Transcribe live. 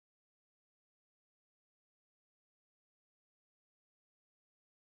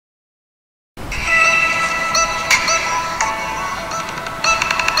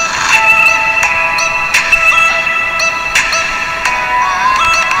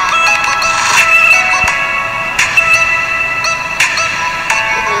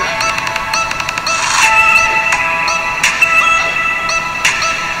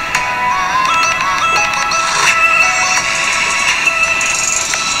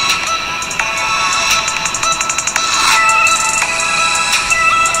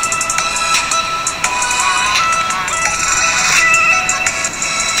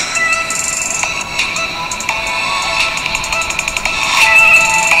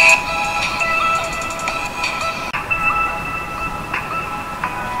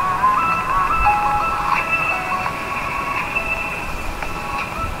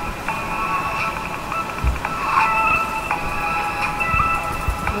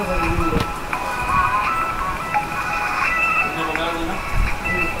इसको आप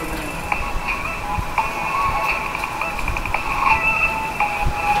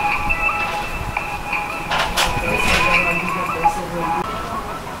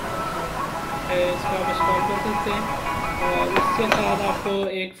इंस्टॉल कर सकते हैं। और इसके साथ आपको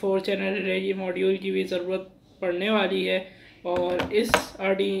एक 4 चैनल रिले मॉड्यूल की भी ज़रूरत पड़ने वाली है। और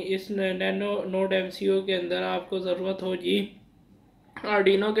इस नैनो नोड एमसीयू के अंदर आपको ज़रूरत होगी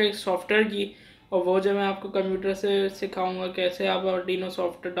आर्डिनो के एक सॉफ्टवेयर की, और वो जो मैं आपको कंप्यूटर से सिखाऊंगा कैसे आप आर्डिनो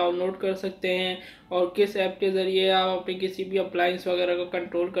सॉफ्टवेयर डाउनलोड कर सकते हैं और किस ऐप के ज़रिए आप अपने किसी भी अप्लायंस वगैरह को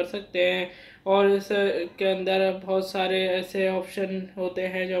कंट्रोल कर सकते हैं। और इस के अंदर बहुत सारे ऐसे ऑप्शन होते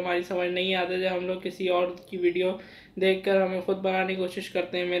हैं जो हमारी समझ नहीं आते, जब हम लोग किसी और की वीडियो देखकर हमें ख़ुद बनाने की कोशिश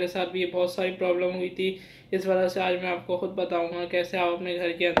करते हैं। मेरे साथ भी ये बहुत सारी प्रॉब्लम हुई थी, इस वजह से आज मैं आपको ख़ुद बताऊंगा कैसे आप अपने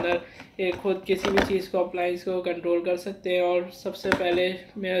घर के अंदर एक खुद किसी भी चीज़ को अप्लायंस को कंट्रोल कर सकते हैं। और सबसे पहले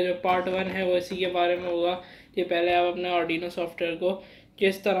मेरा जो पार्ट 1 है वो इसी के बारे में होगा कि पहले आप अपने आर्डिनो सॉफ्टवेयर को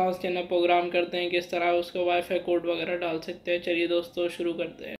किस तरह उसके अंदर प्रोग्राम करते हैं, किस तरह उसको वाईफाई कोड वगैरह डाल सकते हैं। चलिए दोस्तों शुरू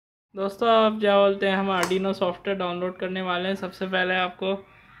करते हैं। दोस्तों आप क्या बोलते हैं, हम आर्डिनो सॉफ्टवेयर डाउनलोड करने वाले हैं। सबसे पहले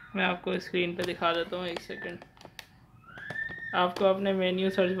मैं आपको स्क्रीन पे दिखा देता हूँ, एक सेकंड। आपको अपने मेन्यू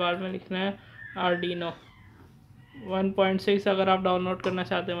सर्च बार में लिखना है आर्डिनो 1.6। अगर आप डाउनलोड करना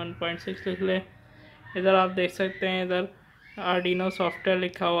चाहते हैं 1.6 लिख लें। इधर आप देख सकते हैं, इधर आर्डिनो सॉफ्टवेयर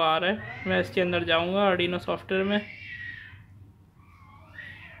लिखा हुआ आ रहा है। मैं इसके अंदर जाऊंगा आर्डिनो सॉफ्टवेयर में,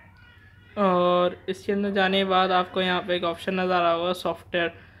 और इसके अंदर जाने के बाद आपको यहाँ पे एक ऑप्शन नज़र आ रहा होगा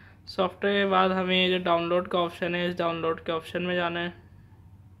सॉफ्टवेयर के बाद हमें जो डाउनलोड का ऑप्शन है, इस डाउनलोड के ऑप्शन में जाना है।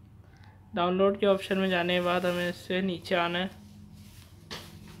 डाउनलोड के ऑप्शन में जाने के बाद हमें इससे नीचे आना है।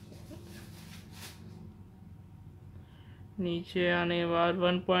 नीचे आने के बाद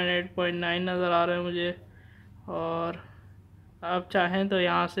 1.8.9 नज़र आ रहा है मुझे, और आप चाहें तो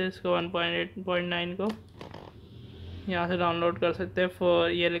यहाँ से इसको 1.8.9 को यहाँ से डाउनलोड कर सकते हैं।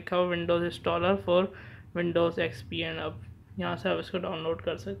 ये लिखा हुआ Windows installer for Windows XP and अब यहाँ से आप इसको डाउनलोड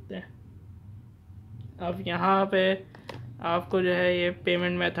कर सकते हैं। अब यहाँ पे आपको जो है ये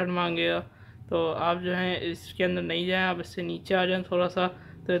पेमेंट मेथड मांगेगा, तो आप जो है इसके अंदर नहीं जाएं, आप इससे नीचे आ जाएं थोड़ा सा,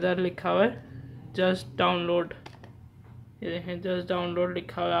 तो इधर लिखा हुआ है जस्ट डाउनलोड। ये देखें जस्ट डाउनलोड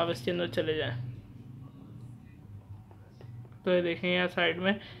लिखा हुआ है, आप इसके अंदर चले जाएं तो ये देखें यहाँ साइड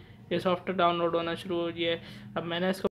में ये सॉफ्टवेयर डाउनलोड होना शुरू हो गया है। अब मैंने इसको